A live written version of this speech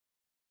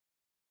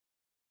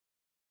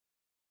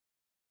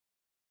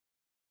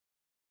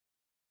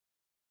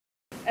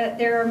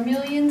there are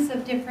millions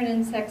of different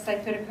insects I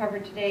could have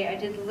covered today. I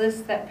did a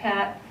list that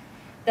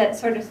that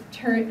sort of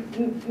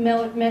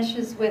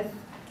meshes with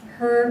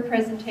her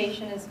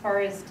presentation as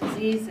far as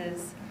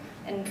diseases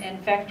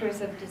and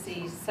vectors of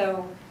disease.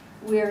 So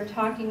we're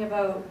talking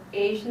about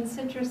Asian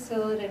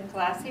citruscillid and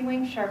glassy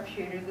wing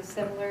sharpshooter, the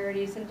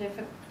similarities and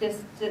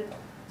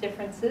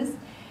differences.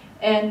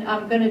 And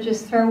I'm going to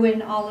just throw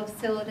in olive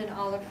psyllid and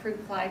olive fruit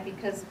fly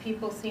because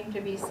people seem to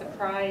be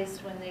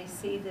surprised when they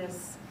see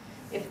this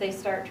if they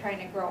start trying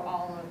to grow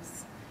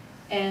olives.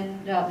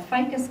 And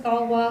ficus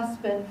gall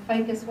wasp and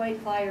ficus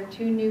whitefly are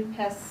two new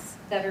pests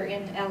that are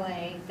in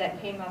LA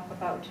that came up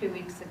about 2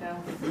 weeks ago.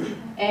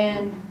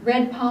 And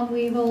red palm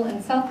weevil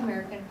and South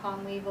American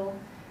palm weevil,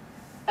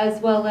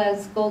 as well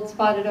as gold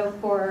spotted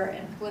oak borer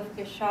and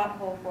Phyllophus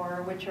shot-hole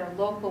borer, which are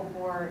local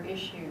borer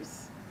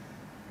issues.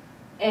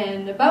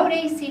 And about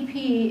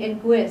ACP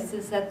and GWIS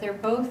is that they're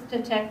both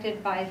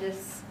detected by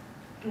this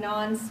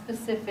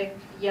non-specific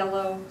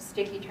yellow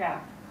sticky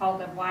trap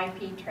called a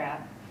YP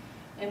trap.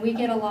 And we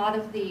get a lot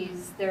of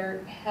these.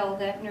 They're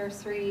held at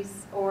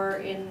nurseries or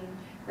in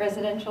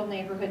residential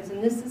neighborhoods,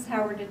 and this is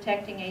how we're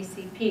detecting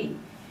ACP.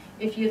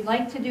 If you'd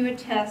like to do a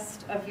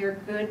test of your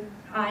good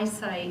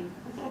eyesight,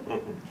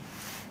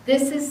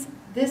 this is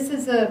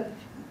an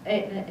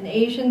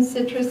Asian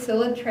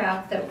citruscillid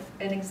trap, that's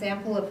an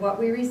example of what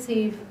we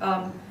receive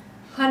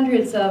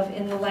hundreds of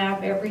in the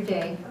lab every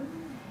day.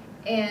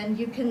 And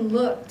you can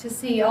look to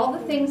see all the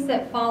things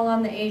that fall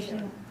on the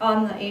Asian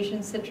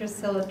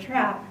citruscillid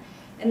trap.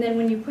 And then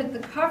when you put the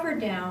cover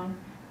down,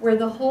 where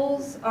the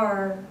holes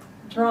are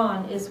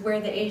drawn is where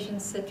the Asian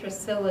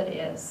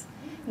citruscillid is.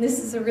 And this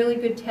is a really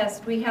good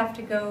test. We have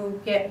to go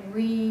get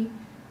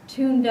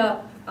re-tuned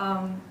up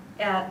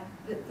at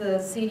the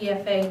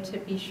CDFA to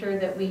be sure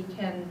that we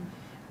can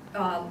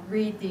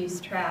read these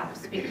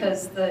traps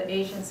because the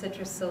Asian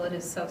citruscillid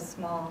is so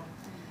small.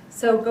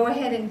 So go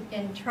ahead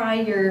and try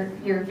your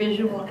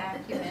visual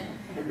acumen.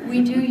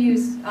 We do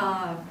use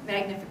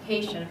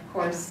magnification, of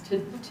course, to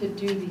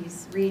do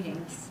these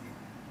readings.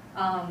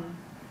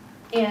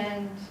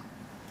 And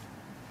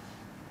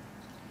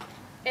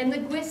the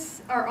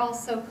GWIS are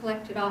also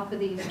collected off of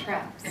these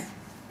traps.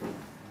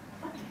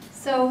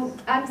 So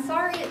I'm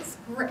sorry,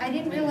 I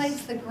didn't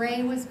realize the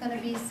gray was going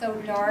to be so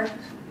dark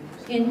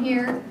in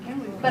here,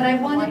 but I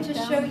wanted to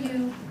show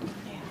you.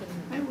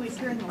 Maybe we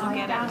turn the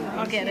light down.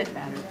 I'll get it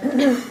better.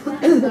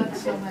 Not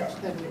so much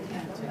that we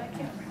can't.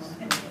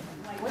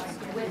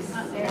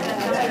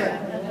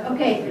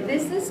 Okay,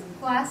 this is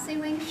glassy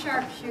wing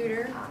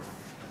sharpshooter,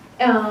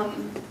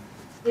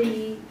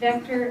 the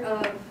vector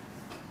of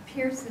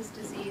Pierce's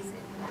disease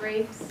in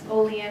grapes,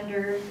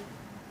 oleander,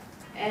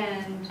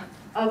 and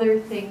other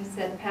things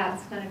that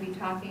Pat's going to be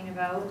talking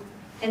about.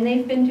 And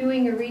they've been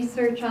doing a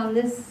research on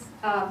this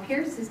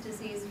Pierce's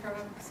disease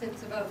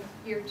since about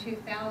year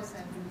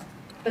 2000,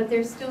 but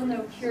there's still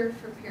no cure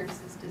for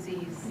Pierce's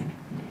disease.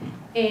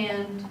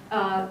 And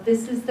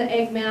this is the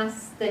egg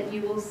mass that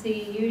you will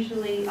see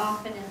usually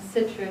often in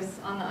citrus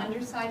on the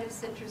underside of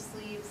citrus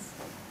leaves,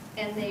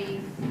 and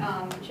they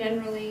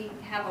generally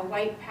have a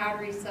white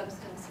powdery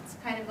substance. It's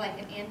kind of like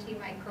an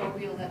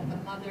antimicrobial that the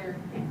mother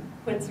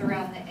puts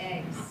around the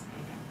eggs.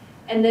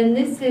 And then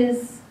this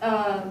is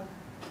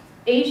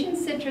Asian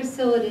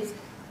citruscillid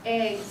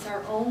eggs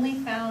are only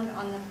found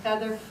on the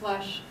feather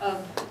flush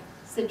of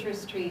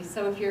citrus trees.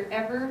 So if you're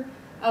ever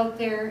out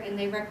there, and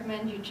they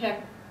recommend you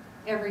check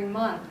every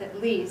month at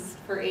least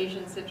for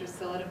Asian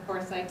citruscillid, of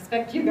course I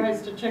expect you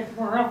guys to check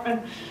more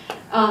often.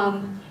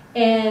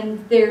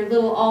 And they're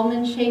little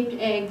almond-shaped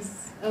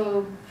eggs,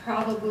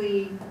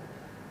 probably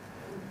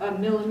a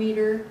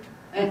millimeter,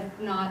 if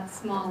not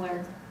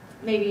smaller,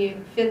 maybe a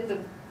fifth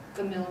of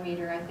a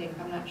millimeter, I think,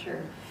 I'm not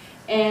sure.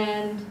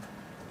 And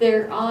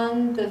they're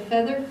on the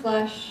feather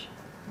flush,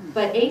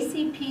 but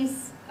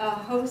ACP's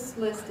host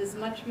list is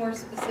much more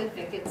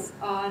specific. It's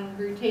on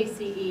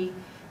Rutaceae.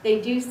 They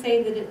do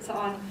say that it's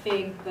on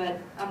fig, but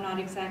I'm not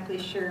exactly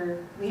sure.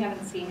 We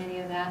haven't seen any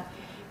of that.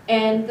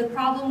 And the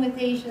problem with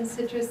Asian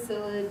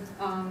citruscillid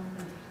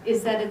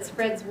is that it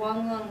spreads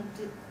Wanglung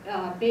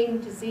Bing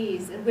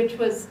disease, and which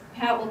was,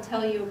 Pat will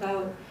tell you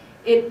about.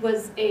 It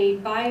was a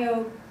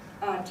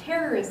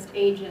terrorist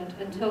agent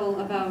until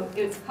about,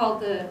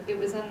 it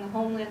was on the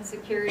Homeland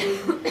Security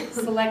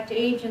Select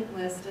Agent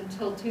list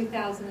until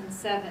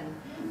 2007.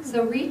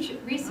 So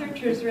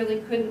researchers really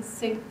couldn't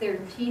sink their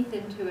teeth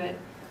into it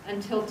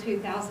until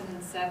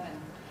 2007.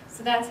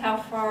 So that's how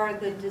far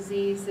the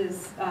disease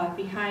is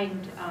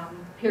behind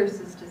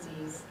Pierce's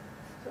disease.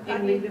 So how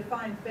do you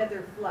define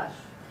feather flush?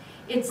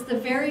 It's the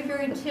very,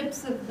 very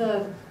tips of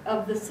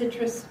the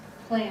citrus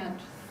plant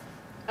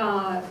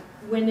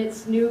when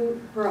it's new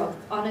growth,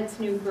 on its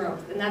new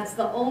growth. And that's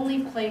the only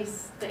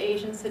place the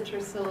Asian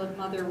citruscillid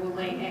mother will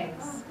lay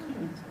eggs.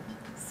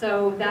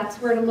 So that's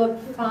where to look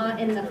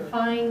in the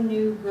fine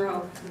new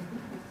growth.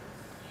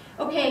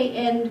 Okay,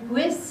 and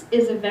GWIS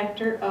is a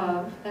vector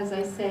of, as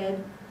I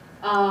said,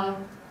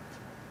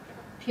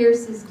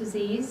 Pierce's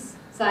disease,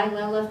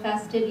 Xylella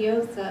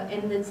fastidiosa,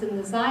 and it's in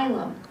the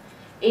xylem.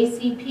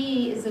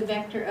 ACP is a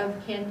vector of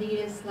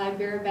Candidus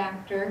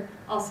liberibacter,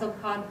 also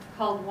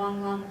called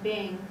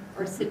Huanglongbing,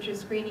 or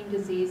citrus greening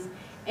disease,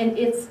 and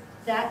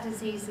that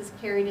disease is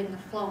carried in the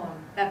phloem.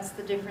 That's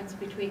the difference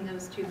between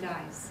those two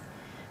guys.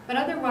 But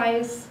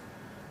otherwise,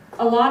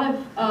 a lot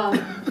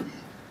of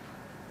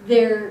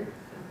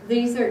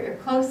these are a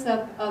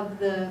close-up of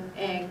the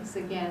eggs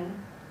again,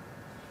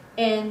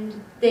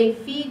 and they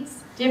feed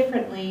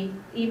differently,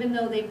 even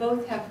though they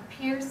both have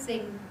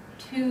piercing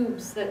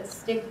tubes that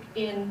stick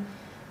in.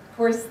 Of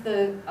course,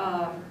 the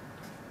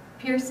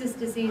Pierce's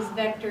disease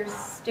vector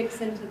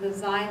sticks into the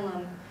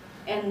xylem,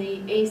 and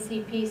the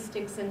ACP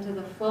sticks into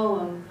the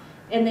phloem,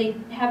 and they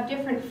have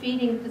different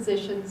feeding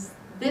positions.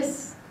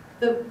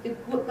 The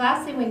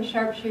glassy wing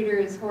sharpshooter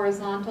is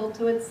horizontal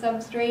to its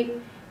substrate,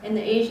 and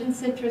the Asian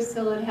citrus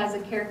psyllid has a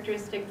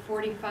characteristic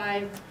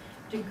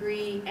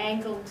 45-degree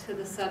angle to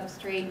the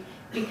substrate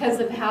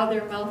because of how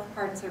their mouth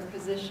parts are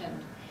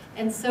positioned.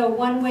 And so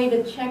one way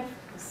to check,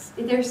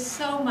 they're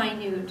so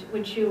minute,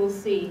 which you will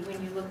see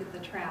when you look at the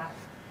trap.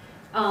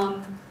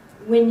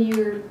 When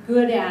you're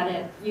good at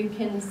it, you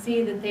can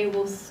see that they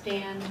will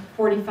stand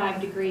 45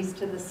 degrees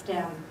to the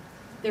stem.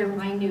 They're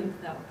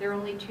minute though. They're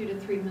only 2 to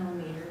 3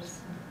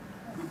 millimeters.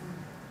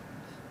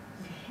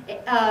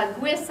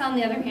 Gwis, on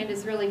the other hand,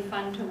 is really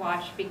fun to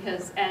watch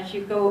because as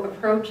you go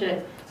approach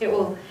it, it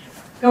will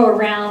go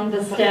around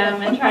the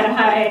stem and try to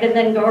hide and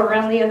then go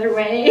around the other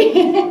way.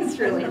 It's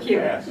really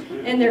cute.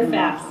 And they're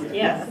fast,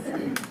 yes.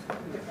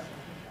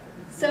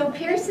 So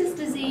Pierce's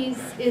disease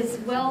is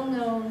well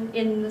known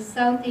in the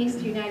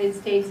southeast United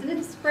States, and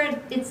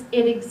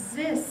it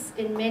exists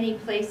in many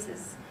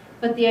places.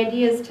 But the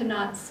idea is to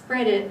not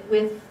spread it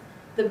with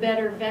the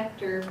better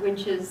vector,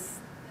 which is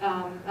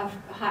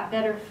a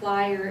better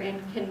flyer and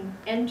can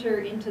enter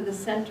into the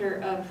center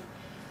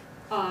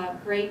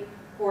of grape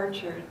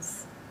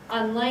orchards.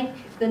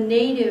 Unlike the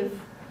native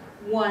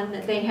one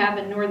that they have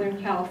in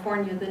Northern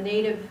California, the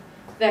native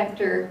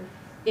vector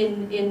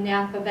in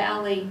Napa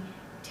Valley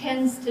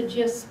tends to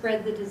just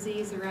spread the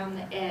disease around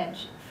the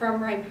edge,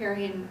 from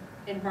riparian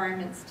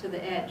environments to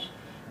the edge.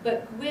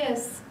 But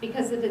Gwis,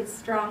 because of its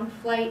strong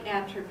flight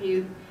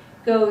attribute,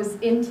 goes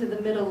into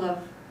the middle of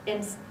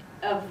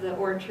the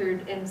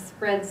orchard and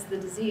spreads the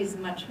disease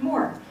much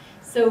more.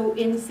 So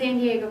in San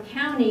Diego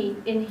County,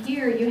 in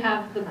here you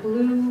have the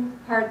blue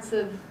parts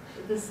of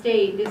the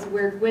state is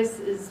where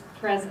Gwis is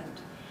present.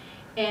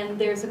 And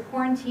there's a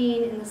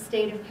quarantine in the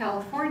state of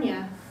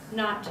California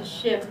not to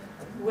ship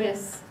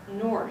Gwis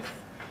north.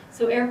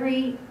 So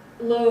every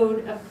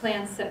load of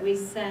plants that we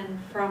send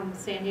from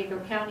San Diego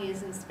County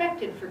is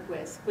inspected for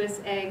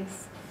Gwis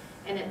eggs,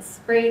 and it's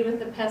sprayed with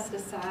the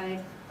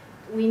pesticide.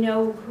 We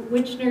know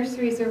which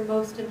nurseries are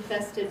most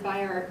infested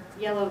by our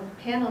yellow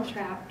panel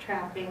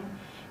trapping,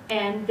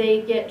 and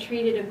they get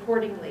treated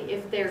accordingly.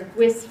 If they're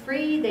Gwis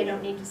free, they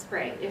don't need to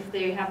spray. If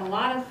they have a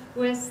lot of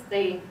Gwis,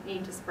 they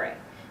need to spray.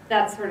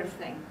 That sort of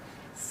thing.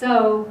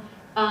 So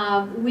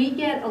we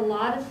get a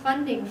lot of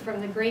funding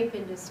from the grape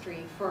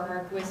industry for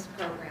our Gwis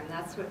program.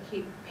 That's what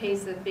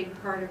pays a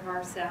big part of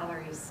our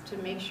salaries, to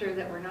make sure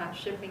that we're not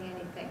shipping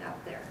anything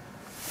up there.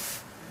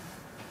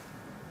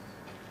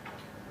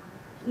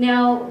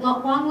 Now,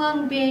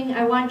 Huanglongbing,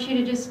 I want you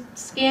to just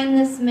scan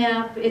this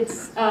map.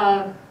 It's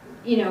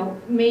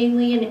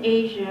mainly in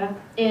Asia,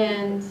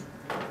 and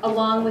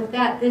along with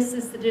that, this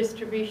is the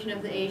distribution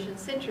of the Asian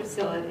citrus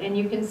psyllid, and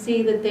you can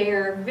see that they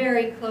are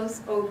very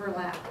close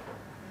overlap.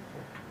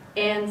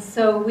 And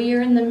so we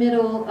are in the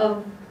middle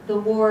of the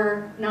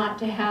war not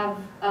to have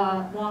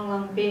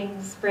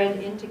Huanglongbing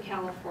spread into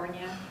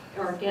California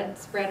or get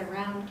spread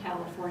around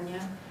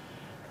California.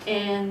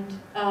 And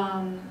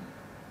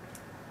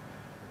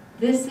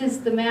this is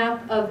the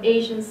map of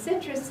Asian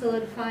citrus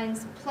psyllid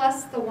finds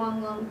plus the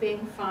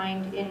Huanglongbing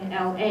find in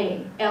LA.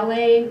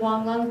 LA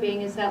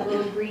Huanglongbing is that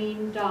little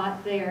green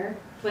dot there,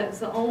 but it's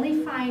the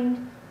only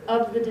find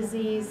of the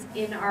disease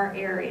in our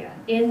area,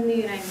 in the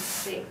United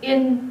States,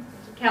 in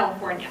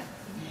California.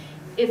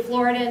 If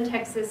Florida and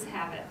Texas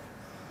have it.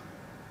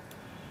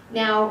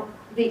 Now,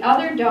 the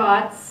other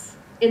dots,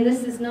 and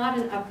this is not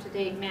an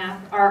up-to-date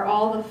map, are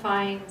all the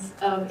finds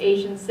of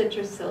Asian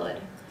citrus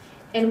psyllid.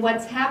 And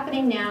what's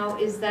happening now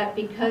is that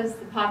because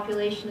the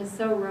population is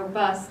so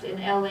robust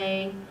in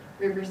LA,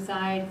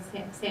 Riverside,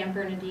 San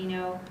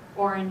Bernardino,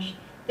 Orange,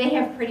 they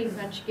have pretty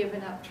much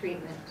given up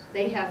treatment.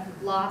 They have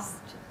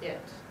lost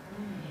it.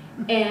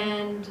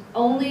 And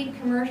only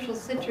commercial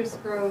citrus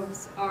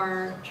groves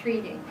are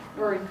treating,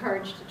 or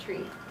encouraged to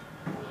treat.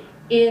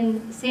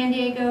 In San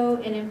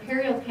Diego and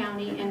Imperial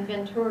County and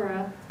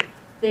Ventura,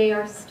 they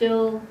are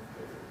still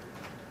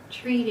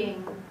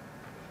treating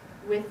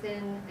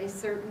within a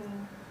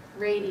certain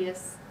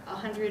radius,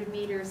 100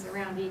 meters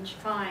around each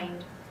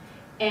find,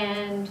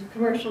 and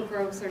commercial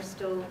groves are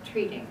still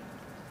treating.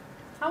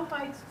 How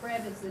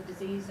widespread is the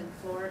disease in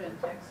Florida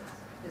and Texas?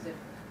 Is it?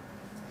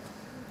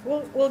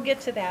 We'll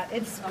get to that.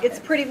 It's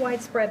pretty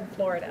widespread in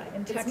Florida.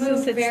 In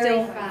Texas, it's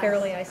still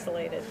fairly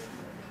isolated,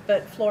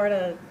 but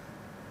Florida,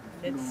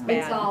 it's bad.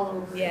 It's all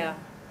over. Yeah.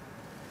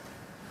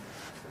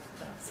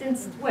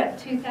 since, what,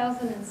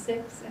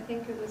 2006, I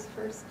think it was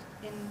first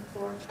in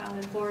Florida, found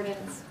in Florida,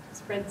 and it's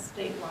spread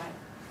statewide.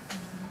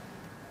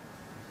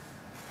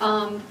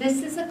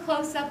 This is a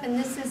close-up, and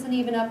this isn't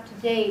even up to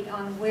date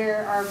on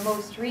where our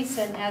most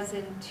recent, as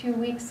in 2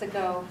 weeks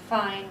ago,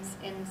 finds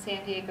in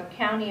San Diego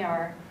County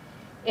are.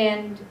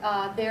 And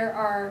there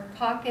are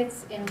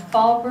pockets in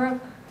Fallbrook,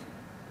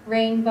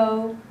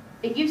 Rainbow.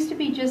 It used to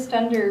be just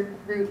under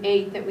Route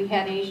 8 that we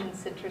had Asian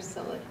citrus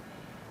psyllid.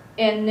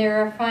 And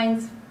there are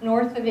finds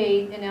north of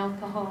 8 in El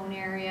Cajon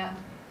area.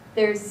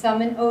 There's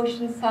some in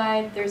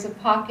Oceanside. There's a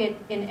pocket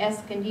in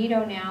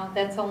Escondido now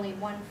that's only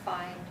one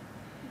find.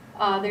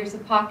 There's a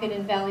pocket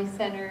in Valley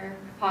Center,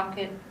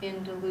 pocket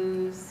in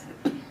Duluth.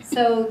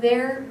 So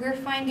we're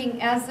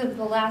finding, as of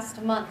the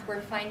last month,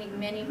 we're finding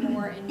many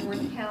more in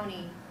North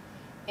County.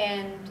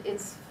 And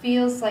it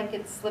feels like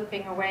it's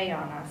slipping away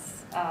on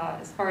us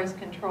as far as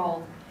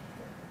control.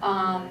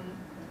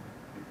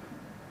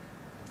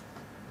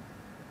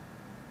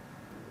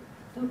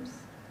 Oops.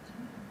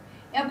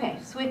 Okay,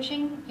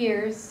 switching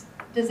gears.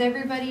 Does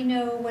everybody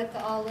know what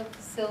the olive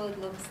psyllid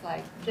looks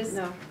like?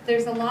 No.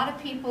 There's a lot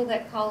of people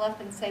that call up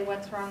and say,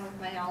 what's wrong with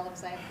my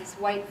olives? I have this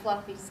white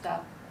fluffy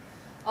stuff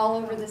all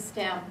over the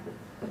stem.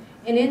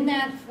 And in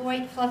that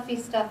white fluffy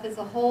stuff is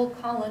a whole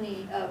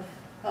colony of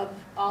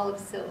olive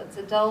psyllids,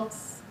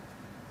 adults,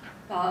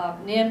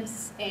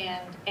 nymphs,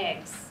 and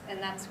eggs. And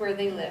that's where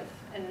they live.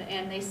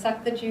 And they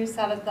suck the juice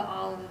out of the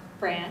olive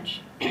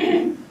branch.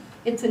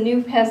 It's a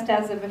new pest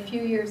as of a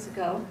few years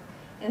ago.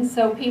 And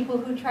so people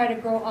who try to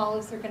grow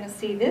olives are going to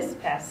see this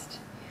pest.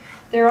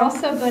 They're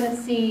also going to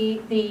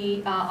see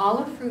the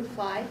olive fruit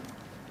fly,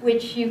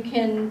 which you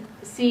can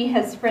see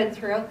has spread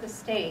throughout the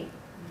state.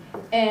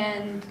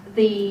 And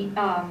the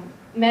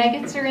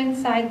maggots are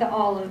inside the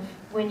olive.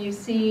 When you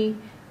see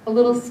a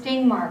little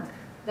sting mark,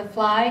 the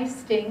fly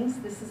stings.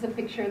 This is a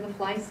picture of the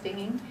fly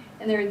stinging.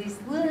 And there are these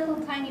little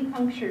tiny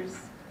punctures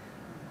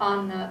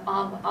on the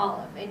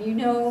olive. And you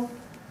know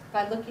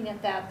by looking at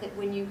that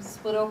when you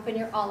split open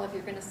your olive,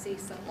 you're going to see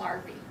some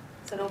larvae.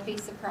 So don't be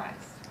surprised.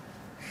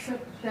 So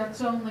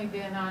that's only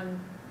been on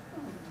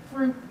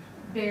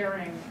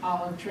fruit-bearing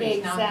olive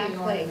trees, not the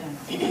Exactly. ornamental.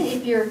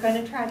 If you're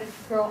going to try to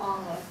grow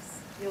olives,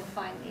 you'll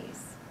find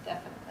these,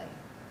 definitely.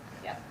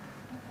 Yep.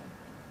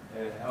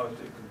 And how is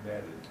it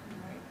combated?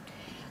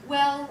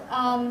 Well,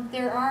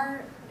 there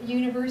are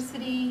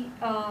university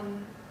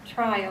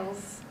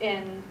trials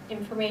and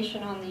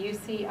information on the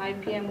UC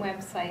IPM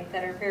website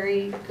that are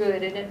very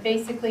good, and it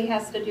basically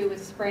has to do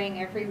with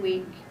spraying every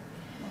week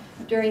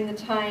during the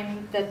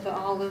time that the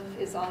olive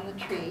is on the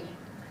tree.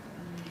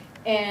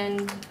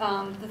 And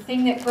the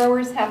thing that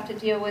growers have to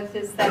deal with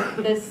is that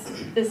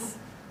this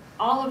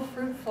olive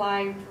fruit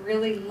fly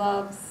really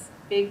loves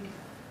big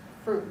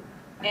fruit.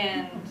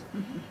 And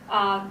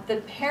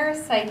the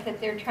parasite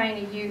that they're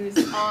trying to use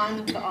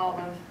on the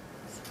olive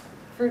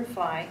fruit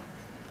fly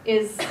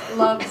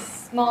loves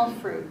small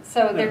fruit.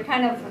 So they're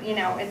kind of,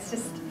 it's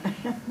just,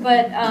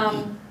 but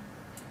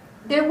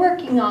they're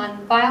working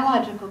on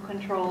biological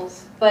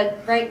controls, but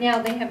right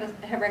now they have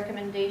a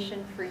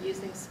recommendation for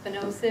using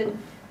spinosad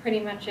pretty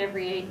much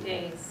every 8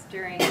 days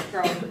during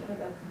growing.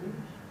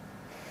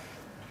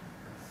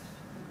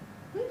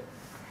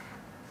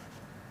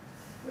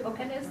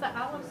 Okay. And is the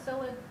olive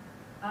psyllid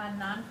on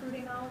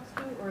non-fruiting olives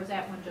too, or is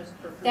that one just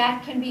for fruit?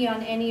 That can be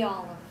on any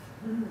olive.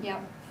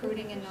 Yep,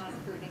 fruiting and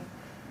non-fruiting.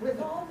 With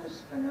all the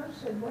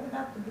spinosad, what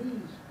about the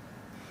bees?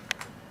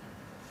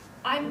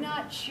 I'm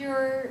not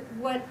sure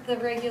what the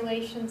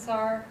regulations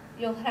are.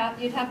 You'd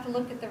have to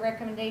look at the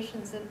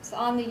recommendations. It's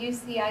on the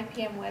UC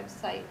IPM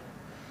website.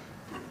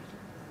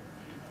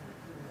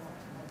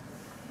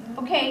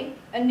 Okay,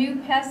 a new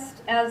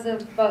pest as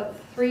of about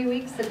 3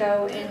 weeks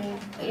ago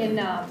in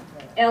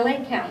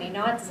LA County,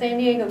 not San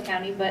Diego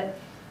County, but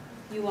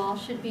you all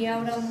should be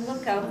out on the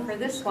lookout for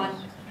this one.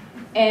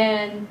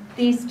 And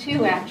these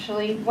two,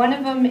 actually. One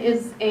of them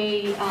is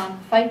a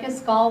ficus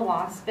gall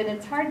wasp, and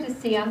it's hard to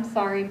see, I'm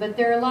sorry, but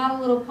there are a lot of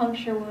little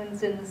puncture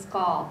wounds in the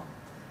skull.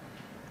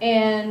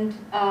 And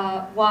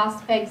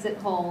wasp exit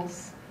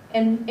holes.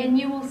 And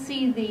you will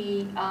see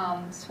the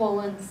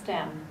swollen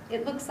stem.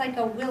 It looks like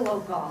a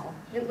willow gall.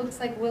 It looks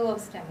like willow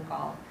stem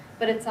gall,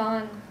 but it's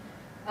on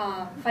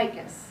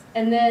ficus.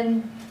 And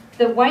then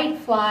the white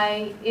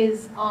fly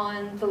is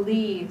on the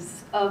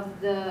leaves of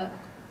the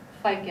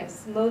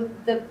ficus.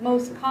 The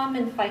most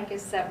common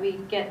ficus that we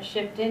get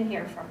shipped in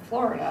here from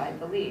Florida, I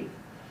believe.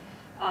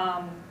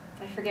 I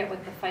forget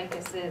what the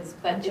ficus is,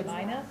 but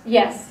Benjamina?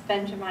 Yes,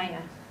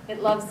 Benjamina.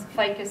 It loves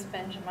Ficus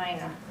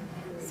benjamina.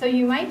 So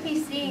you might be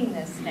seeing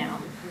this now.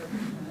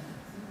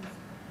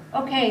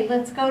 Okay,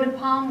 let's go to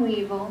palm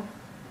weevil.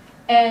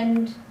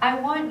 And I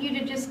want you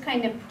to just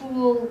kind of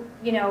pool,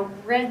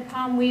 red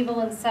palm weevil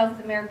and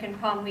South American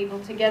palm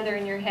weevil together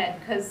in your head,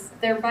 because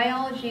their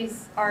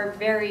biologies are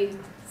very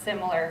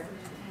similar.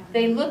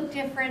 They look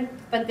different,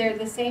 but they're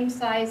the same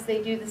size.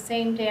 They do the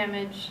same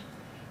damage.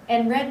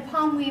 And red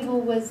palm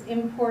weevil was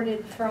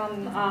imported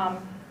from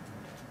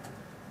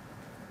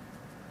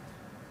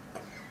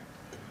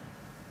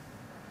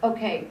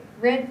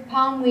red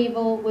palm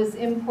weevil was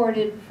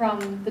imported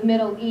from the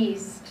Middle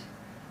East,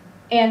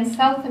 and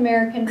South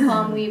American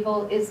palm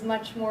weevil is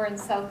much more in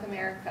South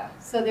America.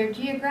 So their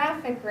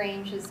geographic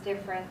range is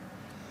different,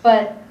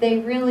 but they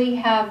really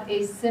have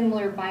a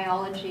similar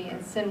biology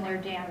and similar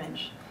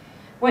damage.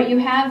 What you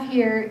have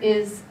here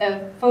is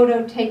a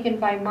photo taken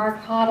by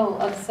Mark Hoddle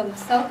of some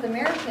South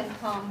American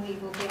palm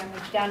weevil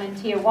damage down in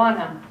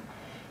Tijuana.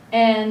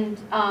 And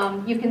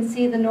you can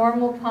see the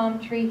normal palm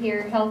tree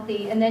here,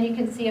 healthy, and then you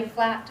can see a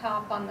flat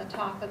top on the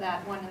top of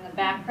that one in the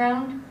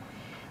background.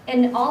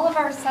 And all of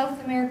our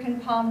South American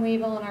palm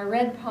weevil and our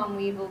red palm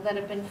weevil that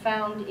have been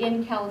found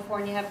in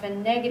California have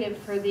been negative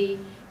for the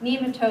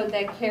nematode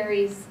that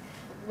carries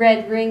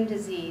red ring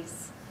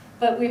disease.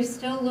 But we're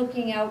still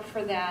looking out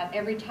for that.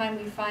 Every time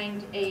we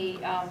find a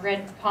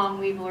red palm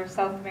weevil or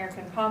South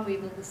American palm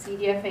weevil, the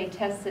CDFA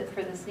tests it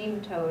for this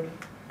nematode.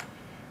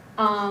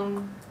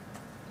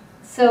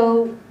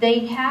 So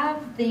they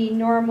have the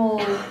normal,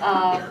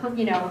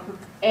 you know,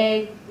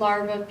 egg,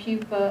 larva,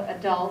 pupa,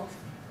 adult,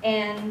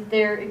 and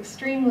they're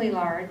extremely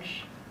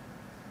large.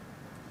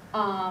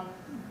 I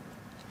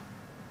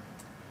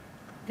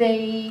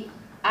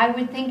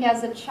would think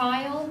as a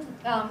child,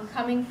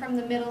 coming from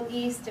the Middle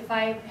East, if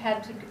I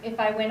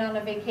went on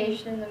a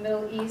vacation in the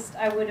Middle East,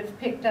 I would have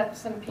picked up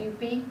some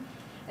pupae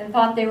and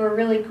thought they were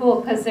really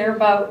cool because they're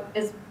about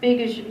as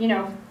big as, you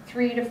know,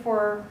 3 to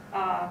 4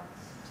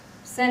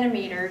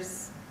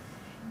 centimeters.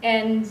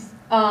 And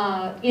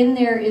in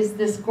there is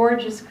this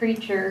gorgeous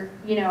creature,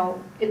 you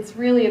know, it's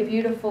really a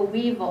beautiful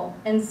weevil.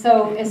 And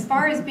so as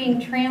far as being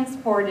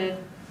transported,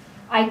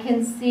 I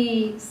can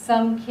see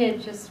some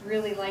kid just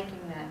really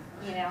liking that,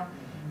 you know.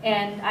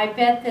 And I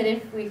bet that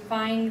if we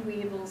find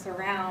weevils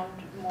around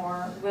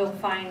more, we'll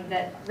find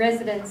that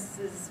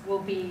residences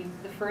will be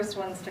the first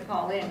ones to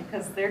call in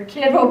because their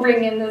kid will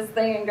bring in this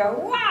thing and go,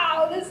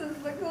 wow, this is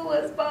the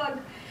coolest bug.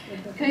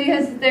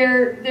 Because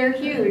they're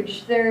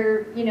huge.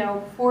 They're, you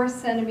know, 4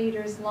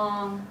 centimeters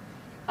long.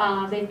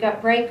 They've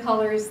got bright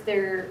colors.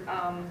 They're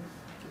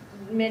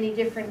many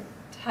different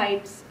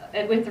types.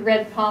 With the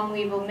red palm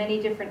weevil,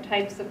 many different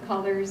types of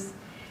colors.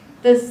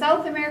 The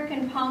South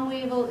American palm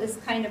weevil is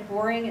kind of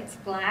boring. It's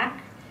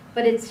black,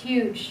 but it's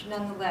huge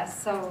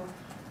nonetheless. So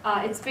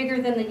it's bigger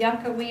than the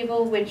yucca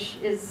weevil, which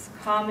is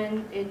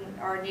common in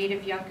our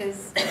native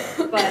yuccas,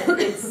 but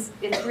it's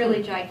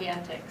really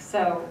gigantic.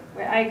 So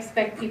I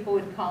expect people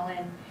would call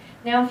in.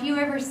 Now, if you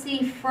ever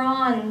see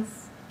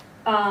fronds,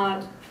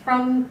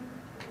 from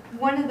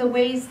one of the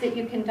ways that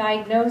you can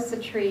diagnose a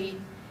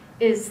tree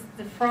is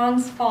the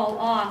fronds fall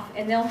off,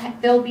 and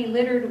they'll be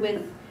littered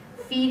with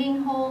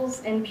feeding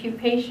holes and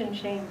pupation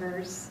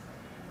chambers.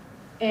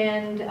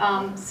 And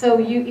so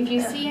if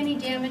you see any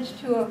damage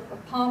to a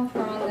palm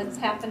frond that's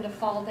happened to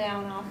fall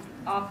down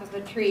off of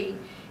a tree,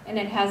 and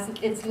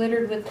it's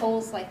littered with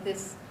holes like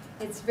this,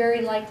 it's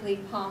very likely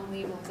palm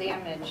weevil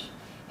damage.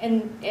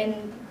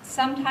 And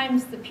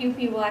sometimes the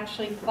pupae will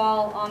actually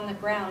fall on the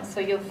ground, so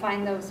you'll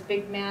find those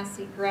big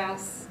massy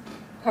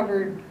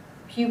grass-covered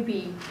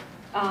pupae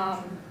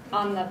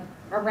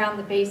around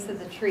the base of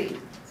the tree.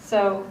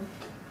 So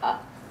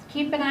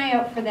keep an eye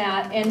out for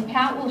that, and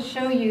Pat will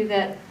show you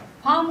that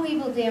palm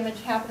weevil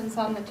damage happens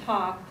on the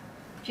top,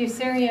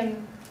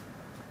 fusarium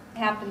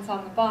happens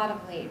on the bottom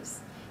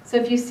leaves. So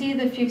if you see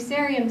the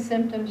fusarium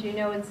symptoms, you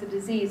know it's a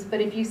disease.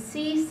 But if you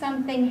see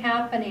something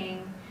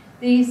happening,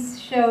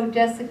 these show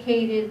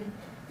desiccated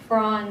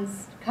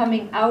fronds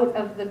coming out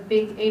of the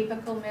big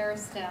apical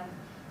meristem,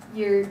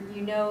 you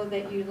know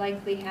that you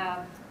likely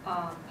have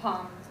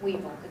palm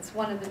weevil. It's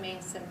one of the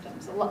main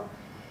symptoms.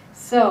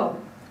 So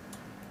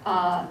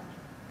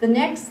the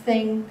next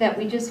thing that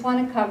we just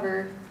want to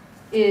cover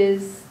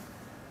is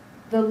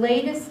the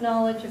latest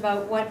knowledge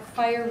about what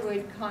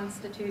firewood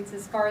constitutes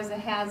as far as a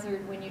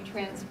hazard when you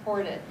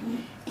transport it.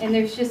 And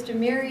there's just a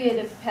myriad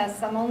of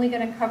pests. I'm only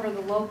going to cover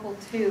the local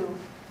 2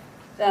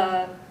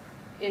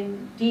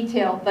 in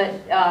detail,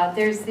 but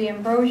there's the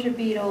ambrosia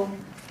beetle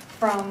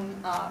from,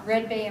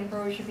 red bay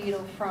ambrosia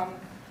beetle from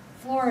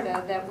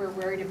Florida that we're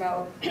worried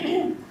about,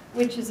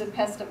 which is a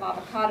pest of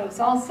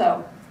avocados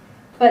also.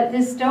 But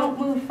this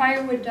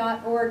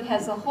don'tmovefirewood.org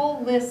has a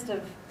whole list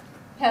of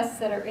pests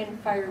that are in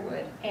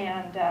firewood,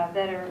 and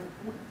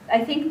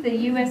I think the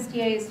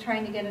USDA is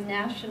trying to get a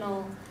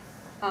national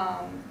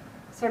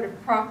sort of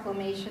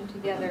proclamation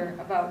together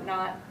about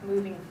not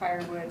moving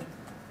firewood.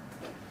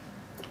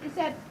 Is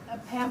that a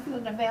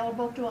pamphlet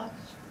available to us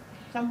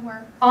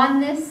somewhere?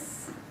 On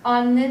this,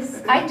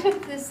 I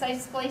took this, I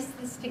spliced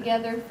this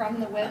together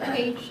from the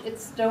webpage.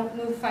 It's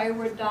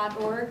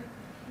don'tmovefirewood.org,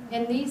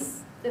 and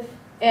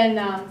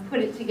put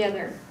it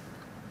together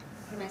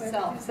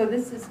myself. So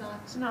this is not.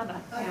 It's not a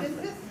Does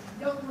pamphlet. this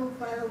Don't Move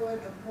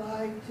Firewood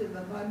apply to the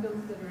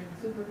bundles that are in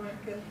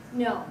supermarkets?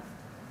 No,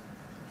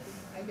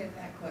 I get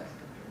that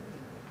question.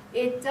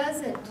 it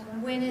doesn't.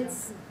 When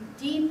it's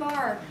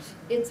debarked,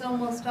 it's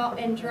almost all,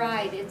 and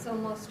dried, it's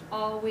almost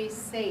always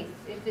safe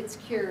if it's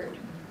cured.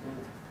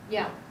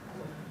 Yeah.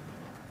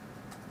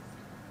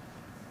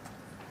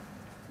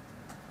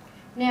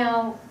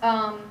 Now,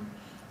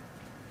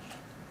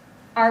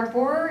 our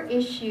borer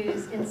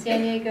issues in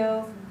San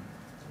Diego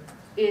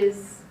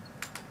is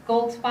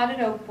gold spotted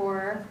oak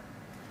borer,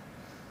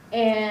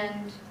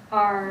 and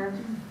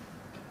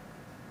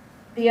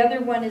the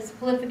other one is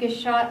Polyphegus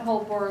shot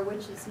hole borer,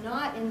 which is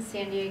not in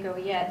San Diego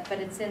yet, but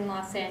it's in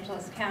Los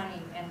Angeles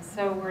County, and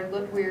so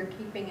we're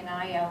keeping an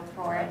eye out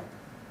for it.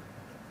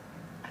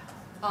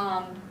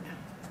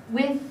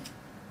 With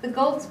the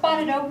gold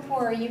spotted oak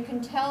borer, you can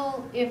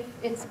tell if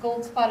it's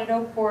gold spotted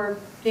oak borer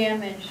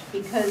damage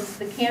because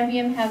the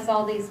cambium has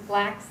all these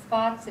black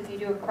spots if you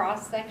do a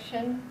cross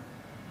section.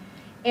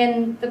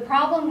 And the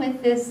problem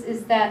with this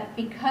is that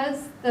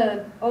because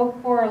the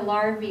oak borer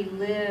larvae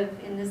live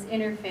in this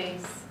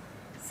interface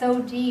so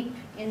deep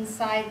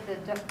inside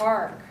the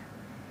bark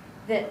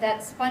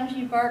that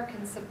spongy bark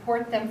can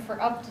support them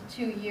for up to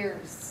 2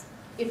 years.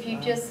 If you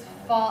just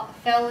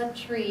fell a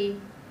tree,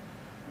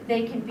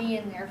 they can be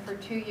in there for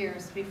 2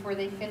 years before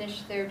they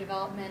finish their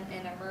development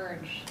and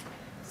emerge.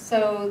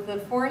 So the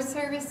Forest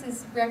Service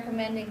is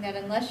recommending that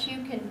unless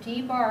you can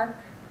debark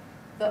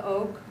the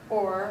oak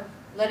or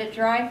let it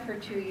dry for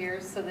 2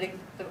 years so that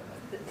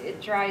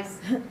it dries,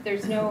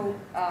 there's no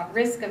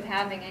risk of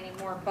having any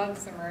more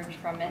bugs emerge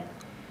from it.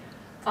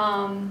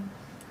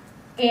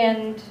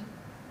 And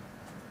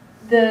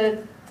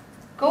the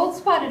gold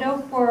spotted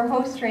oak borer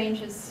host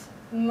range is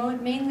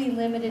mainly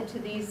limited to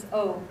these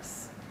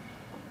oaks.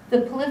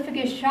 The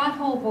Polyphegus shot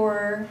hole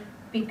borer,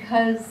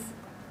 because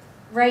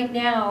right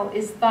now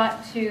is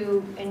thought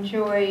to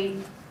enjoy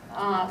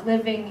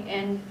living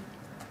and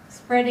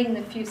spreading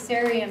the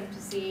fusarium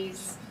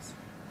disease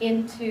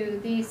into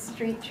these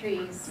street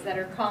trees that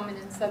are common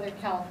in Southern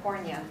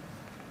California.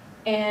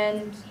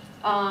 And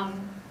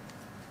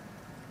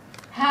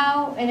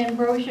how an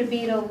ambrosia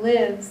beetle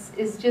lives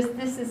is just,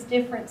 this is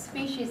different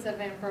species of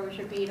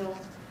ambrosia beetle,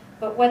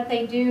 but what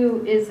they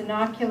do is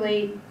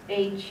inoculate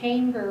a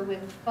chamber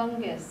with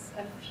fungus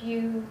a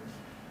few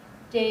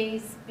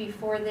days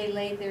before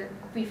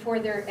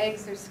their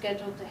eggs are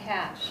scheduled to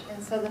hatch.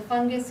 And so the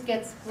fungus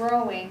gets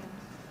growing,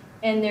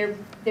 and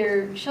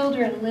their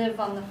children live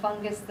on the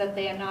fungus that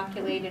they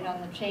inoculated on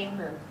the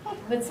chamber.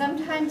 But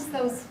sometimes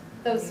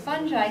those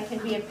fungi can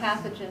be a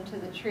pathogen to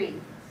the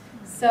tree.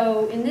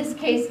 So in this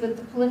case, with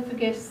the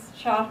Polyphegus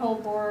shot hole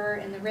borer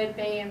and the red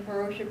bay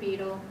ambrosia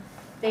beetle,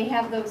 they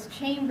have those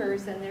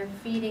chambers and they're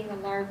feeding the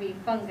larvae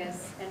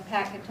fungus, and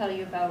Pat can tell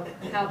you about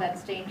how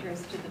that's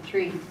dangerous to the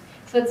tree.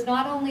 So it's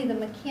not only the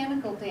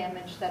mechanical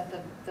damage that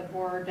the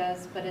borer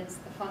does, but it's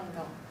the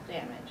fungal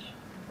damage.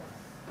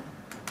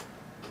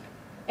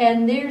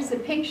 And there's a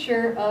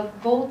picture of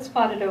gold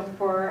spotted oak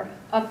borer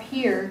up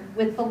here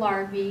with the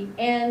larvae.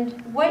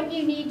 And what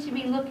you need to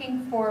be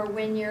looking for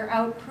when you're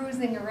out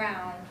cruising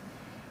around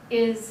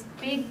is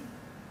big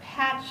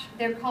patch,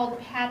 they're called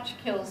patch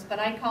kills, but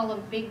I call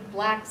them big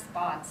black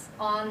spots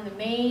on the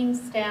main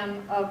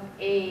stem of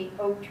a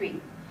oak tree.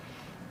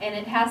 And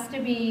it has to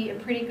be a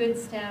pretty good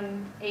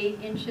stem, 8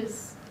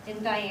 inches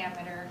in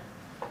diameter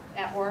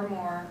or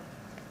more.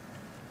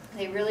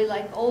 They really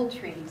like old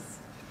trees.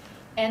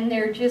 And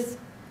they're just,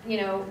 you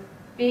know,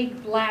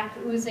 big black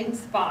oozing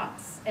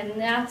spots. And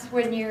that's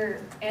when your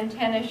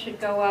antenna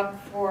should go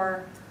up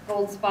for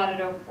gold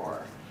spotted oak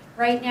borer.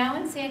 Right now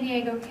in San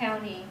Diego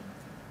County,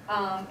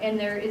 and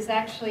there is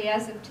actually,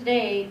 as of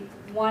today,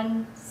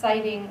 one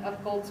sighting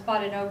of gold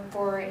spotted oak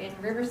borer in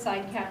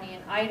Riverside County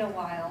in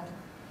Idlewild,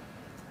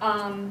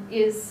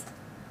 is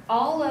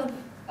all of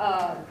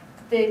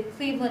the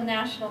Cleveland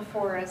National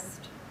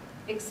Forest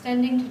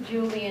extending to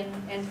Julian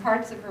and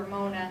parts of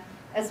Ramona,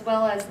 as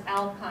well as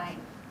Alpine.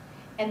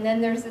 And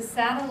then there's a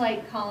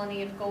satellite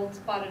colony of gold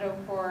spotted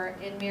oak borer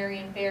in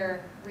Marion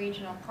Bear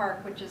Regional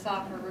Park, which is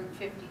off of Route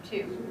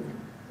 52.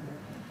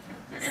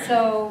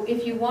 So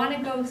if you want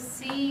to go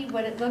see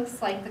what it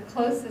looks like, the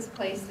closest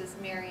place is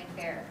Marion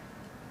Bear.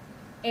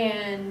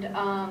 And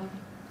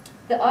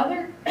the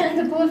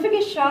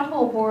Polyphegus shot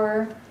hole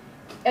borer,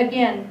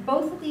 again,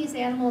 both of these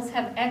animals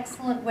have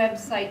excellent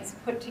websites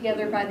put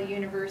together by the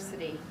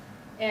university.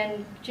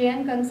 And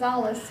Jan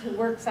Gonzalez, who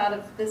works out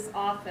of this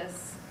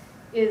office,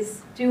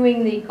 is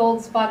doing the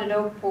gold spotted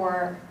oak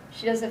borer.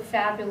 She does a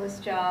fabulous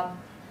job.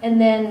 And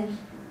then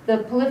the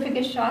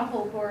Polyphegus shot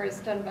hole borer is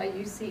done by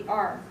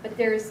UCR, but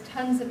there's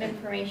tons of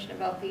information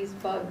about these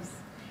bugs.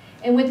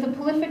 And with the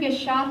Polyphegus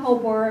shot hole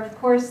borer, of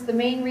course, the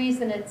main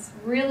reason it's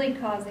really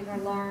causing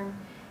alarm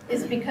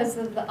is because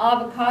of the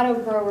avocado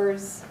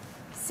growers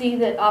see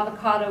that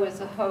avocado is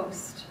a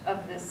host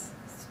of this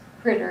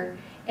critter.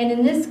 And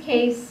in this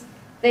case,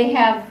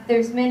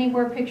 there's many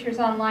more pictures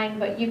online,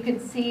 but you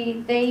could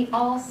see it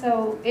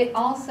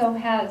also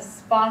has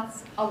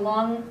spots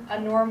along a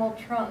normal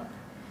trunk.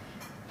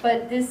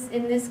 But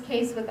in this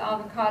case with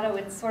avocado,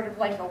 it's sort of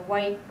like a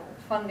white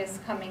fungus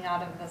coming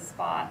out of the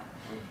spot.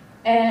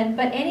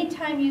 But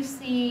anytime you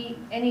see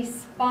any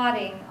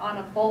spotting on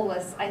a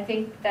bolus, I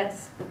think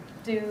that's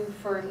due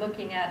for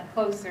looking at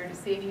closer to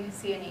see if you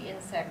see any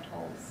insect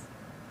holes.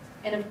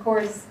 And of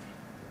course,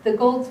 the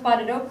gold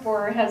spotted oak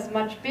borer has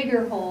much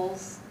bigger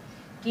holes,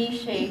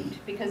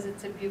 D-shaped, because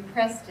it's a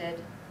buprestid,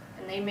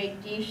 and they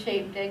make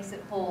D-shaped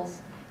exit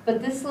holes.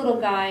 But this little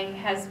guy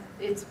has,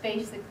 it's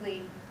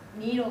basically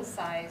needle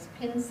size,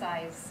 pin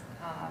size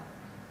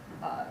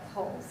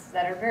holes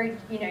that are very,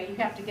 you know, you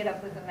have to get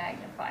up with a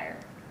magnifier.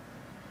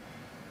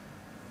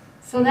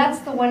 So that's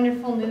the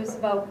wonderful news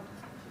about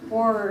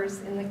borers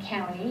in the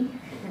county.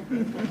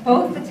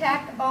 Both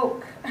attack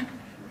oak.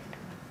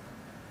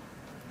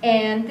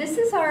 And this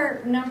is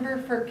our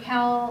number for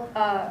Cal.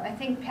 I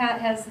think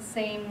Pat has the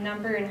same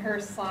number in her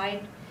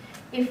slide.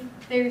 If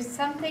there's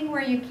something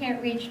where you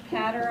can't reach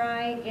Pat or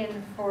I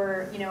in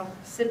for, you know,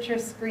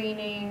 citrus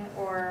screening,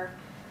 or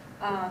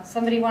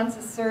somebody wants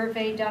a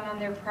survey done on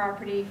their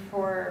property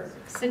for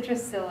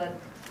citrus psyllid,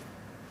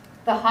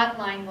 the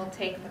hotline will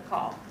take the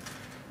call.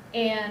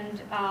 And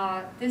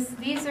this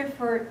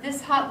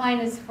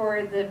hotline is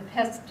for the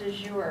pest du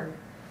jour,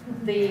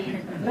 the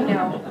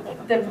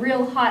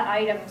real hot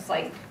items.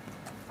 Like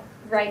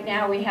right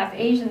now we have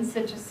Asian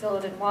citrus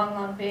psyllid and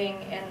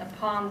Huanglongbing and the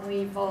palm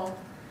weevil.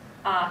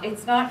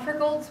 It's not for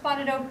gold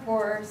spotted oak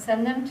borer.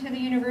 Send them to the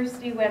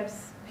university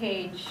web's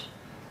page.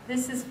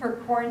 This is for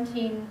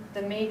quarantine,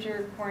 the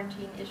major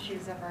quarantine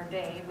issues of our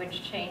day,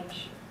 which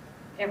change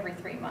every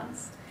 3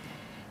 months.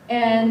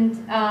 And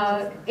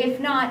if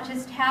not,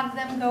 just have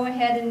them go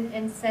ahead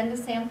and send a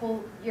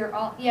sample.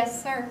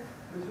 Yes, sir?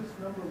 Does this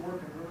number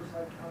work in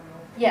Riverside County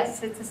also?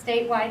 Yes, it's a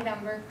statewide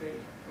number.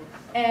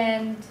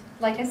 And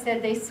like I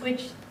said, they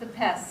switched the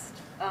pest.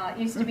 It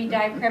used to be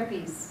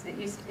diprepes.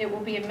 It will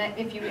be,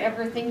 if you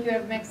ever think you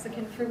have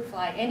Mexican fruit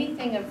fly,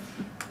 anything of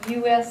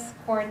U.S.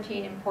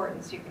 quarantine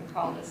importance, you can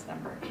call this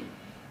number.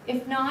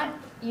 If not,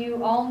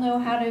 you all know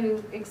how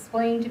to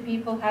explain to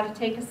people how to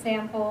take a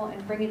sample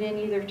and bring it in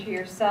either to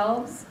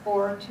yourselves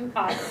or to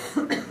us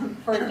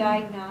for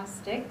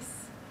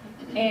diagnostics.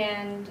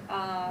 And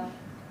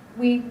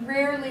we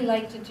rarely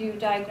like to do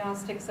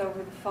diagnostics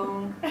over the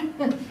phone.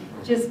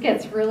 Just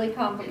gets really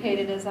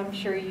complicated, as I'm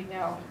sure you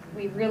know.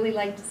 We really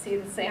like to see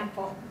the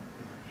sample.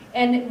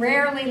 And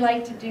rarely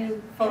like to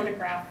do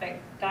photographic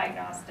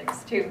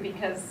diagnostics too,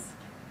 because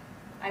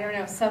I don't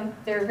know,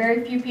 there are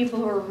very few people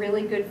who are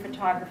really good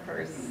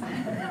photographers.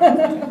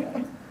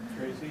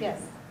 Tracy? Yes.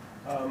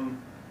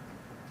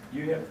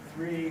 You have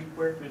 3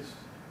 Quercus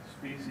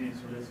species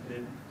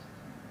listed.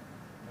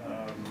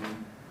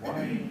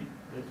 Why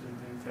doesn't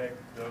infect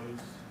those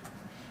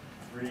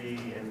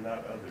 3 and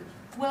not others?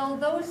 Well,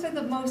 those are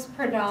the most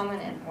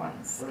predominant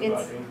ones. What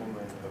about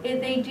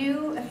Engelmann? They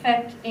do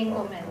affect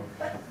Engelmann,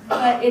 Oh, okay.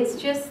 but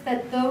it's just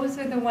that those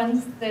are the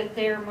ones that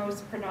they're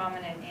most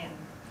predominant in.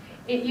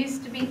 It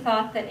used to be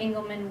thought that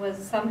Engelmann was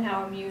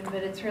somehow immune,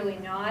 but it's really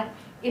not.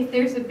 If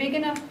there's a big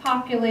enough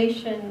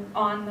population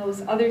on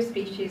those other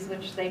species,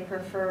 which they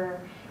prefer,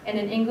 and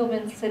an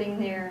Engelmann's sitting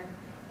there,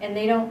 and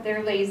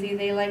they're lazy,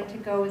 they like to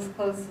go as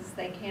close as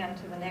they can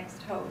to the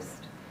next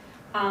host,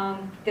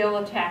 they'll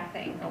attack the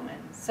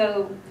Engelmann.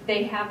 So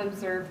they have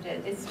observed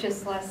it. It's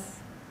just less,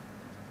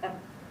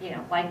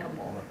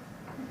 likable.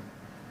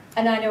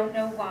 And I don't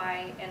know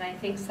why, and I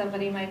think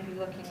somebody might be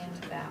looking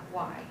into that,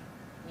 why.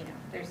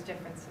 There's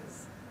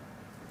differences.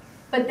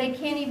 But they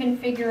can't even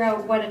figure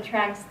out what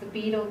attracts the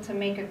beetle to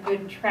make a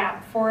good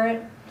trap for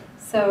it.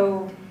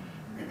 So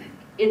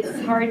it's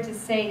hard to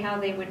say how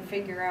they would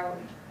figure out,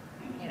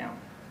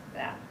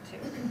 that too.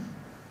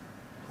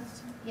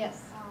 Question?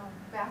 Yes.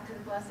 Back to the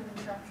blessing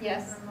and sharpshooter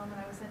Yes. for a moment.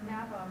 I was in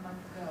Napa a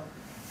month ago,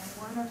 and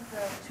one of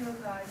the tour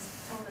guides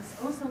told us,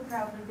 oh so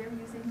proudly, they're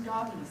using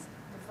doggies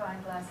to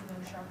find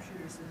glassy-winged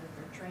sharpshooters, so that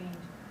they're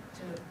trained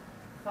to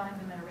find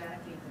them and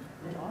eradicate them.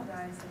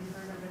 Guys, have you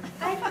heard of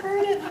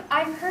it?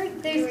 I've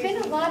heard, there's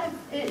been a lot of,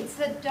 it's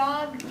a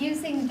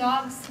using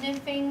dog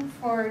sniffing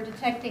for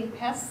detecting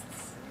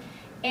pests.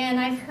 And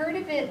I've heard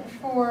of it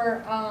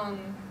for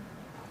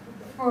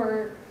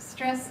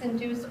stress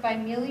induced by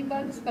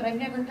mealybugs, but I've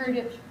never heard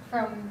it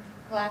from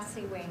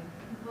glassy wing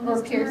Well,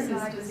 or this tour Pierce's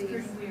guide was disease.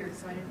 pretty weird,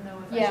 so I didn't know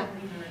if I Yeah. should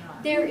leave it or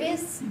not. There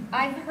is,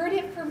 I've heard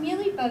it for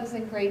mealybugs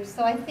and grapes,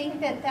 so I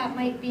think that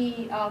might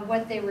be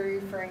what they were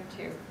referring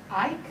to.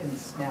 I can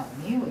smell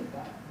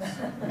mealybugs.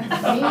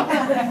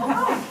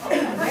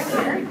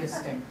 They're very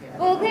distinctive.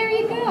 Well, there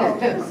you go.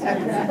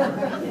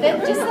 Then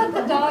just let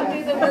the dog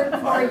do the work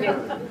for you.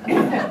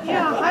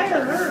 Yeah,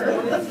 hire her.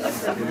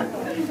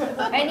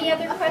 Any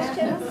other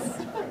questions?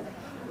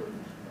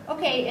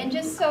 Okay, and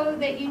just so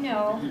that you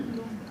know,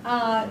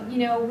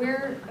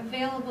 we're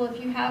available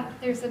if you have,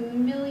 there's a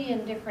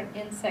million different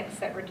insects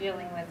that we're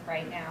dealing with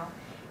right now.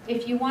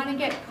 If you want to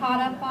get caught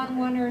up on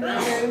one or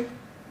another,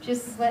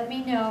 just let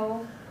me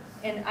know,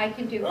 and I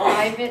can do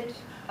private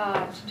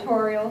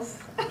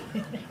tutorials,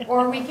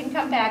 or we can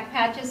come back.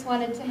 Pat just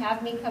wanted to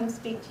have me come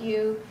speak to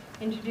you,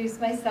 introduce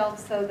myself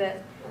so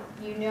that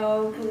you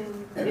know who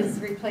is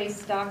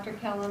replaced Dr.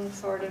 Kellum,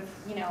 sort of,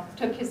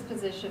 took his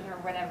position or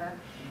whatever,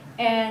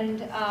 and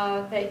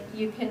that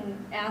you can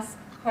ask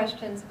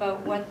questions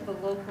about what the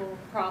local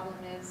problem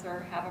is or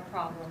have a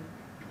problem.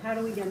 How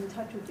do we get in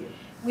touch with you?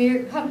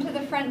 We come to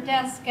the front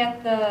desk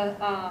at the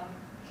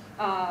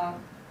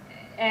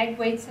Ag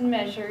Weights and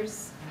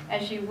Measures,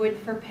 as you would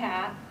for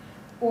Pat,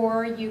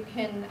 or you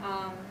can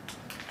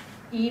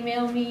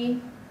email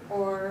me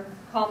or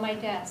call my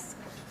desk.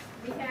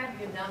 We have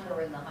your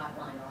number in the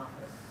hotline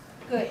office.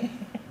 Good.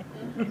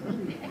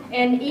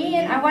 And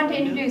Ian, I want to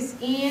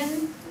introduce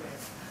Ian.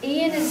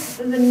 Ian is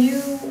the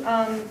new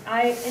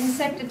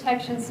insect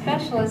detection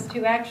specialist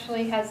who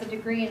actually has a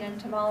degree in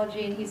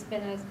entomology, and he's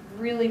been a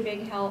really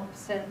big help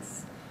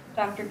since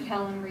Dr.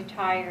 Kellen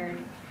retired.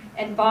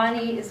 And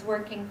Bonnie is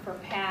working for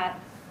Pat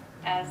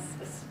as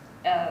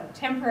a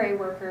temporary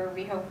worker.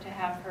 We hope to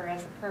have her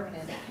as a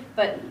permanent.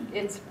 But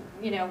it's,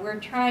 we're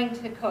trying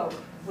to cope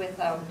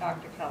without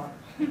Dr. Kellen.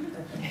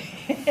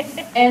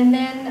 And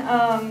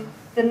then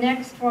the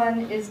next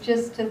one is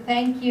just to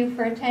thank you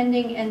for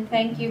attending and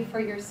thank you for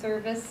your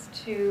service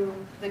to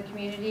the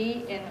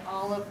community in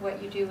all of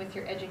what you do with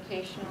your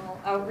educational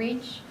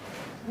outreach.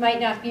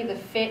 Might not be the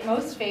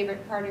most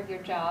favorite part of your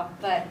job,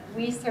 but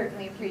we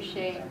certainly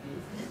appreciate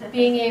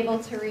being able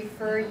to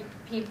refer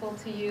people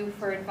to you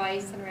for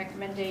advice and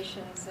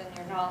recommendations and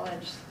your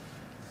knowledge.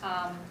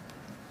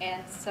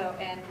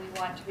 And we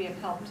want to be of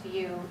help to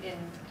you in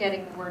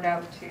getting the word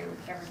out to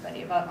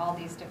everybody about all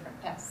these different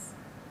pests.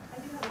 I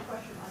do have a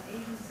question on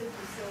 86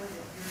 facility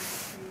that your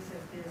trees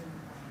have been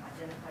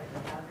identified to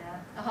have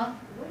that.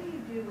 What do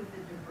you do with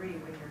the debris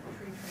when you're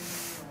tree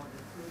trimming or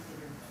the fruit that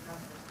you're not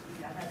supposed to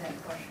eat? I've had that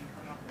question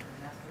come up with the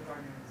Master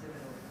Gardener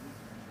exhibit over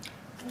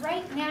the week.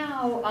 Right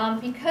now,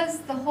 because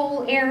the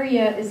whole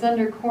area is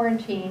under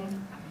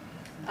quarantine,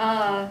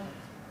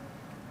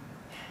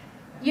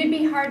 you'd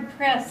be hard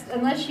pressed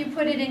unless you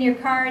put it in your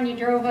car and you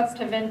drove up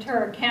to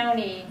Ventura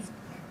County.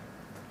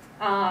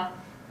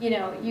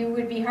 You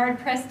would be hard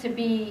pressed to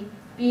be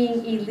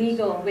being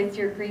illegal with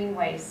your green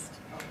waste.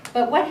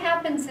 But what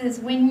happens is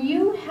when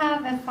you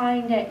have a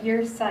find at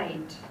your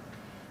site,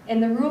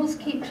 and the rules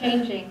keep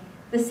changing,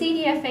 the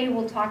CDFA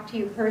will talk to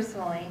you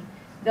personally.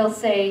 They'll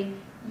say,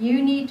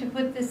 you need to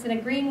put this in a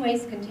green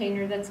waste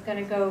container that's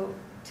going to go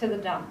to the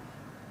dump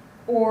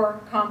or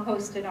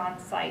compost it on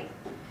site.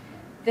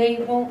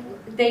 They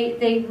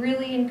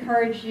really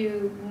encourage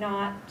you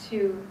not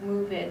to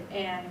move it,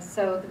 and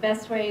so the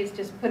best way is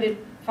just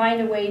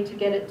find a way to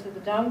get it to the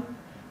dump.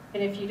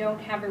 And if you don't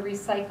have a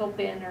recycle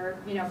bin or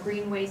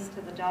green waste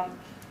to the dump,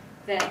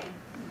 then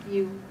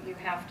you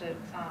have to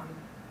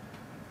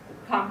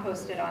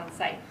compost it on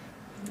site.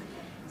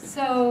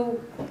 So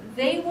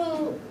they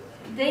will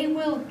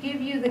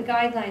give you the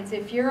guidelines.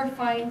 If you're a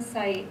fine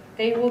site,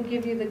 they will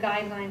give you the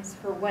guidelines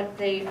for what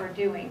they are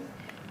doing.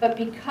 But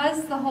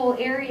because the whole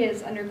area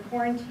is under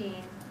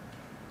quarantine,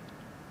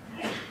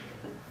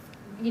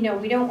 we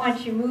don't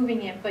want you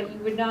moving it, but you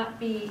would not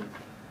be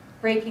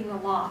breaking the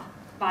law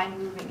by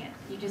moving it.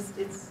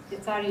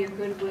 It's out of your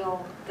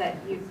goodwill that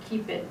you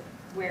keep it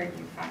where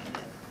you find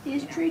it.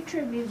 These tree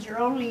trimmings are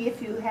only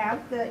if you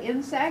have the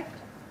insect?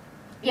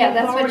 Yeah,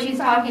 that's what she's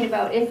talking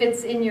about, if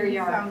it's in your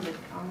yard. Found it.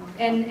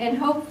 And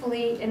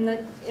hopefully,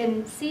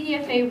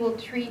 CDFA will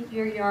treat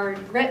your yard,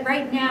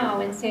 right now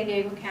in San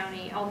Diego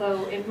County,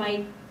 although it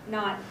might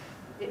not,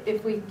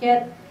 if we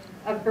get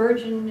a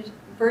burgeoning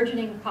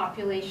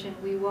population,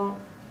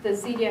 the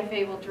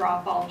CDFA will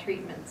drop all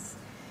treatments,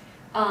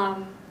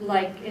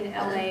 like in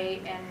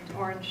LA and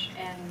Orange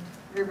and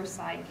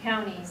Riverside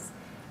counties.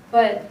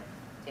 But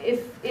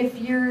if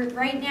you're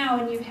right now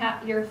and you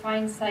have your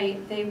fine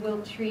site, they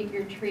will treat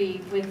your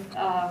tree with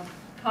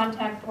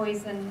contact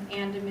poison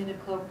and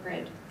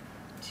imidacloprid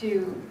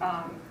to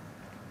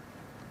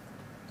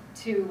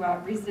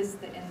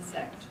resist the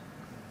insect.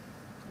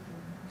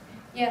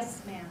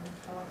 Yes, ma'am.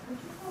 Could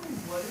you tell me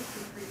what is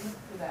the treatment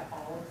for that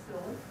olive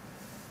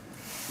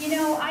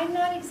psyllid? I'm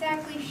not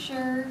exactly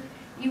sure.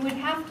 You would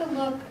have to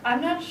look. I'm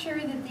not sure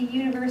that the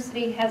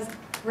university has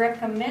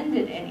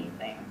recommended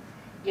anything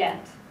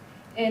yet.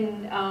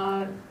 And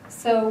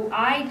so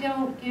I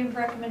don't give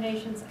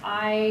recommendations.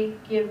 I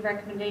give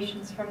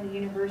recommendations from the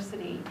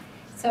university.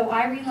 So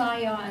I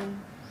rely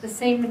on the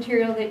same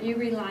material that you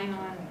rely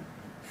on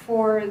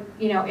for,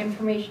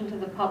 information to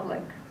the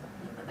public.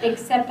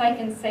 Except I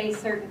can say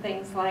certain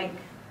things like,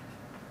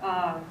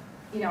 I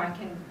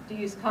can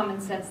use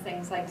common sense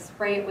things like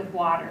spray it with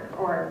water,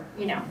 or,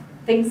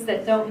 things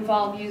that don't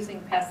involve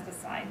using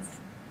pesticides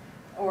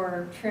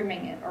or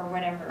trimming it or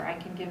whatever. I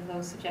can give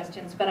those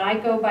suggestions. But I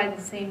go by the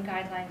same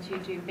guidelines you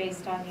do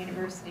based on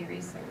university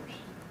research.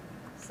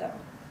 So.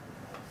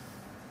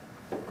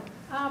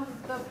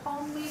 The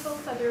palm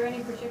weevils, are there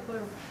any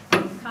particular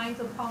kinds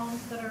of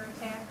palms that are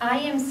attacked? I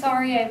am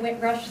sorry I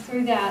rushed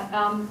through that.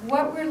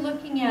 What we're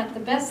looking at, the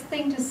best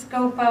thing to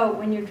scope out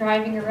when you're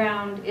driving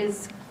around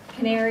is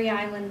Canary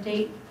Island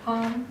date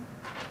palm.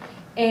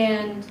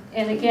 And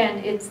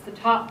again, it's the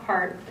top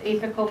part, the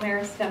apical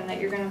meristem,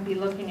 that you're going to be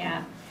looking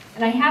at.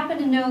 And I happen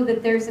to know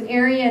that there's an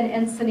area in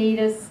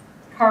Encinitas,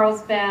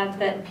 Carlsbad,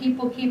 that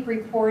people keep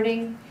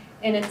reporting,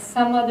 and it's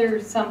some other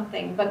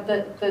something, but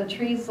the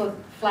trees look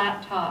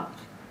flat-topped.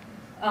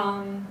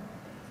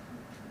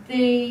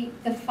 The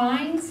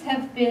fines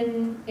have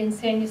been in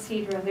San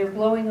Ysidro. They're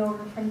blowing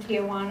over from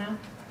Tijuana,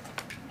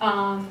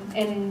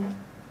 and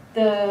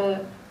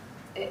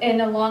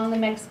along the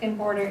Mexican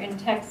border in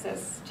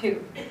Texas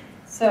too.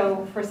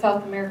 So for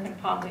South American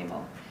palm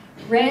weevil,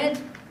 red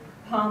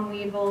palm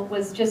weevil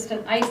was just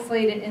an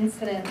isolated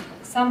incident.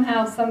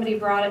 Somehow somebody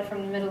brought it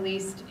from the Middle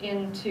East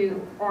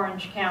into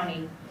Orange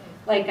County.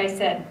 Like I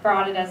said,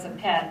 brought it as a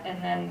pet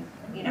and then,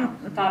 you know,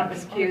 thought it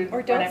was cute,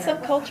 Or don't whatever.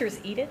 some cultures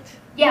eat it?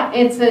 Yeah,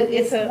 it's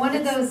one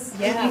of those,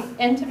 yeah.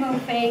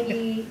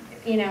 entomophagy,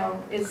 you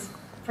know, is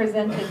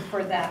presented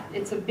for that.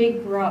 It's a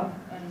big grub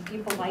and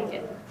people like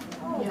it.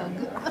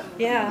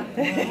 Yeah.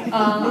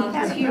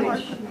 It's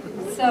huge.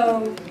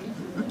 So,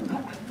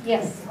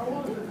 yes. How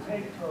long does it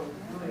take to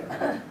really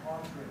affect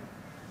palm tree?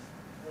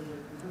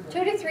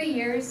 2 to 3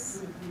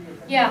 years.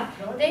 Yeah,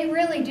 they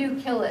really do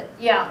kill it.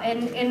 Yeah,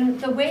 and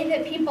the way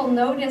that people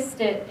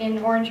noticed it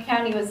in Orange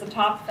County was the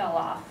top fell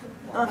off.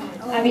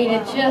 I mean,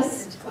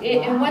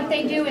 and what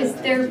they do is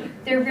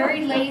they're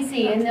very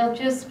lazy and they'll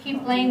just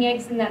keep laying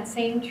eggs in that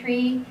same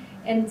tree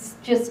and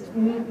just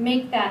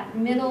make that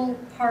middle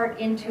part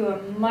into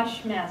a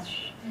mush mess.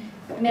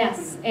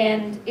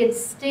 And it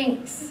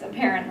stinks,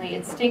 apparently.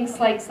 It stinks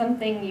like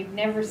something you've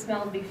never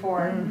smelled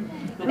before.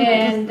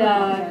 And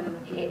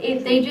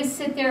they just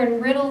sit there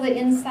and riddle the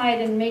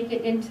inside and make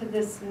it into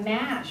this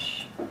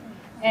mash.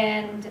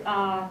 And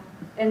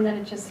then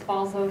it just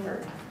falls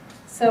over.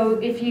 So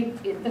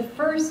the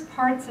first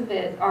parts of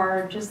it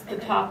are just the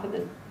top of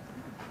the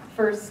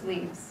first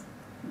leaves.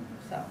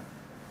 So,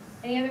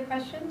 any other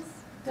questions?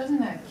 Doesn't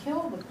that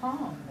kill the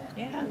palm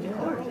then? Yeah, of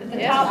course.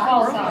 The top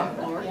falls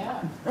off.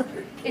 Yeah.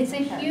 It's a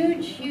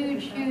huge,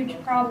 huge, huge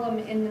problem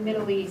in the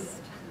Middle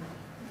East.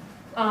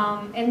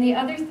 And the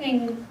other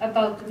thing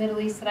about the Middle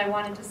East that I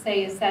wanted to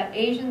say is that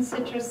Asian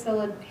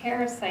citrusillid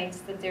parasites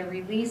that they're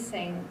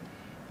releasing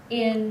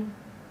in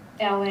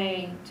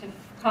LA to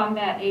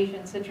combat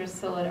Asian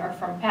citrusillid are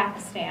from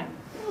Pakistan,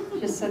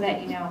 just so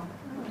that you know.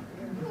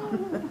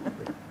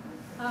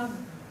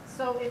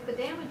 So if the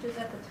damage is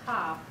at the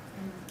top,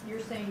 and you're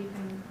saying you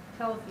can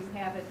tell if you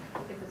have it,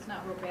 if it's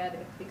not real bad,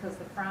 because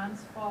the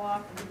fronds fall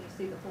off and then you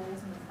see the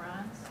holes in the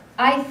fronds?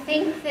 I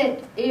think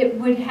that it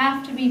would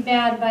have to be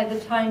bad by the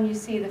time you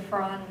see the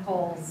frond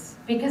holes,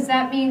 because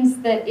that means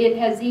that it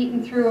has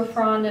eaten through a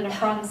frond and a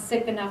frond's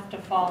sick enough to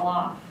fall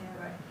off.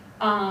 Yeah,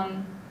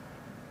 right.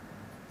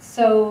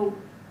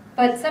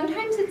 But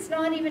sometimes it's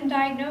not even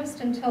diagnosed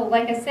until,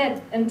 like I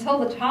said, until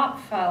the top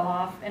fell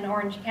off in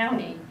Orange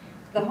County.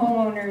 The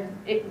homeowner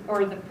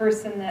or the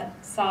person that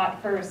saw it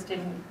first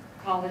didn't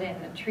call it in,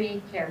 the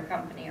tree care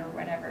company or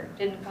whatever,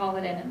 didn't call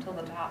it in until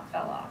the top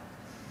fell off.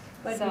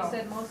 But So, you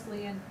said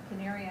mostly in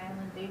Canary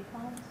Island date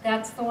palms?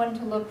 that's the one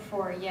to look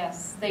for,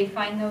 yes. They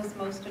find those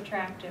most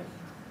attractive.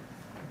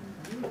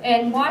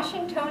 And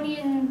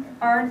Washingtonian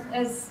aren't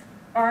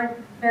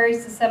very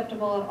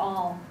susceptible at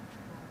all,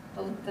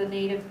 the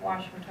native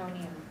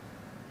Washingtonian.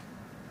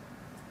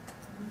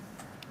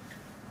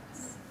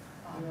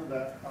 You know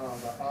that,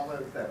 the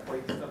olive, that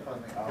white stuff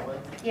on the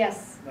olive?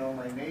 Yes. No,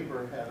 my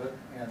neighbor had it,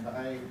 and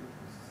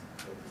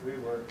we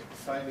were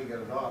trying to get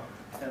it off,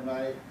 and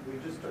we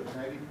just took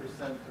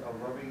 90%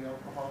 of rubbing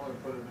alcohol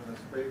and put it in a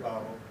spray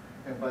bottle,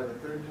 and by the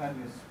third time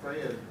you spray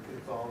it,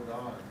 it's all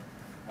gone.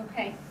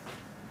 Okay.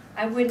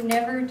 I would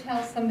never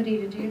tell somebody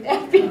to do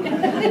that.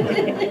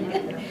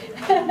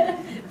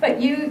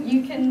 But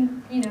you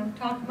can,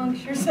 talk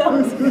amongst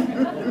yourselves.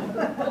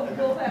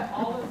 Will that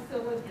olive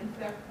psyllid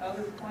infect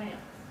other plants?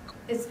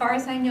 As far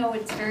as I know,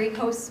 it's very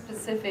host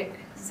specific.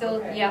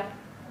 Okay. Yep.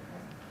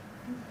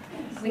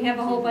 We have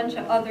a whole bunch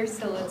of other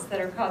psyllids that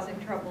are causing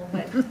trouble,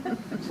 but.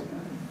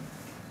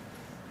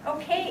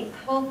 Okay,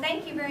 well,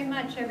 thank you very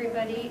much,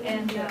 everybody,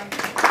 and.